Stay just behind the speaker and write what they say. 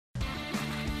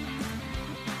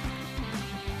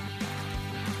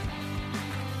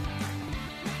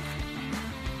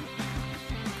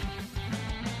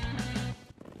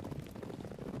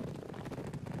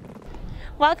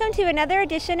Welcome to another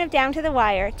edition of Down to the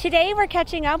Wire. Today we're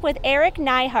catching up with Erik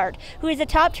Neyhart, who is a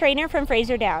top trainer from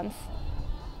Fraser Downs.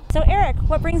 So Erik,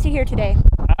 what brings you here today?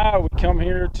 We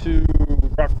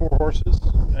brought 4 horses,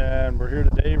 and we're here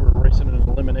today. We're racing an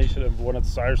elimination of one of the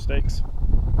sire stakes.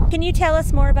 Can you tell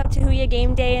us more about TAHUYA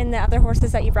Game Day and the other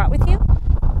horses that you brought with you?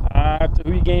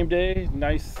 TAHUYA Game Day,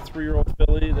 nice 3-year-old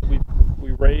filly that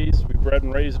we raised. We bred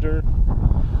and raised her,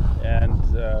 and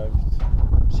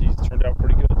she's turned out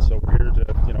pretty good. So we're here to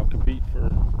compete for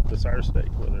the sire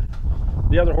stake with her.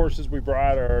 The other horses we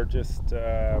brought are just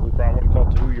we brought one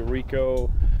called TAHUYA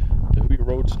Rico, TAHUYA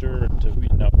Roadster, and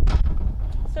TAHUYA No.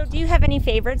 So do you have any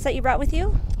favorites that you brought with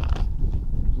you?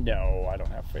 No, I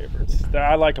don't have favorites.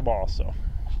 I like them all, so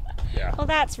yeah. Well,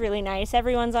 that's really nice.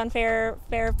 Everyone's on fair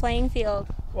playing field.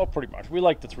 Well, pretty much. We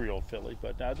like the 3-year-old filly,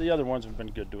 but the other ones have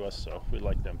been good to us, so we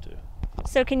like them too.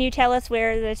 So can you tell us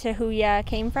where the TAHUYA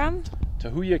came from?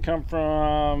 TAHUYA come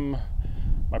from,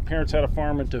 my parents had a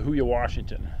farm in TAHUYA,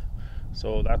 Washington.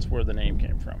 So that's where the name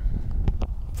came from.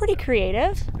 Pretty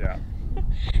creative. Yeah.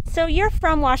 So you're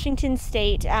from Washington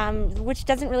State, which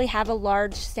doesn't really have a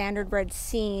large standardbred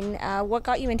scene. What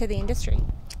got you into the industry?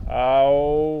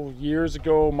 Years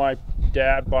ago, my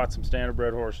dad bought some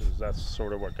standardbred horses. That's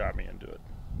sort of what got me into it.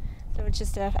 So it's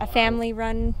just a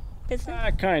family-run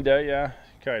business? Kinda, yeah,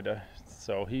 kinda.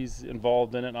 So he's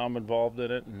involved in it, and I'm involved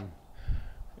in it, and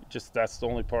just that's the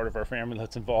only part of our family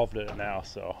that's involved in it now.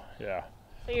 So yeah.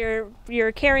 So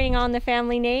you're carrying on the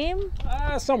family name?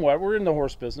 Somewhat. We're in the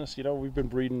horse business. We've been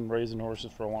breeding and raising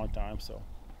horses for a long time. So.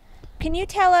 Can you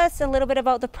tell us a little bit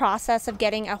about the process of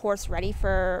getting a horse ready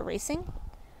for racing?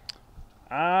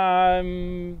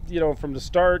 From the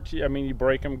start, you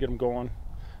break them, get them going.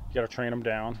 You got to train them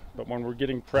down. But when we're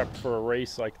getting prepped for a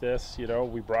race like this,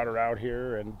 we brought her out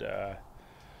here, and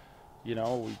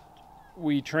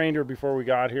we trained her before we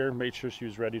got here, made sure she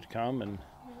was ready to come, and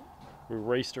we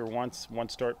raced her one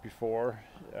start before.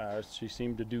 She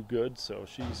seemed to do good, so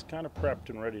she's kind of prepped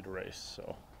and ready to race.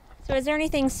 So is there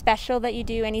anything special that you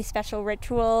do, any special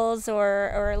rituals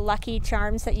or lucky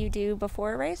charms that you do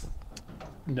before a race?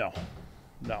 No.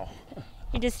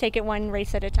 You just take it one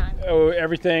race at a time? Oh,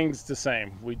 everything's the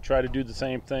same. We try to do the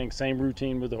same thing, same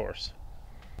routine with the horse.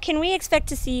 Can we expect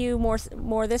to see you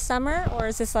more this summer, or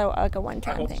is this like a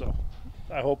one-time thing?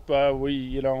 I hope so.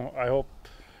 I hope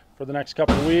for the next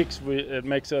couple of weeks, it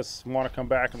makes us want to come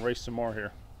back and race some more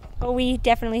here. Well, we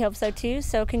definitely hope so too.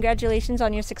 So congratulations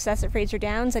on your success at Fraser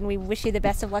Downs, and we wish you the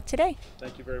best of luck today.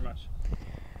 Thank you very much.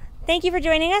 Thank you for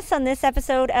joining us on this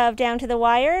episode of Down to the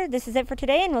Wire. This is it for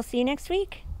today, and we'll see you next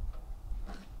week.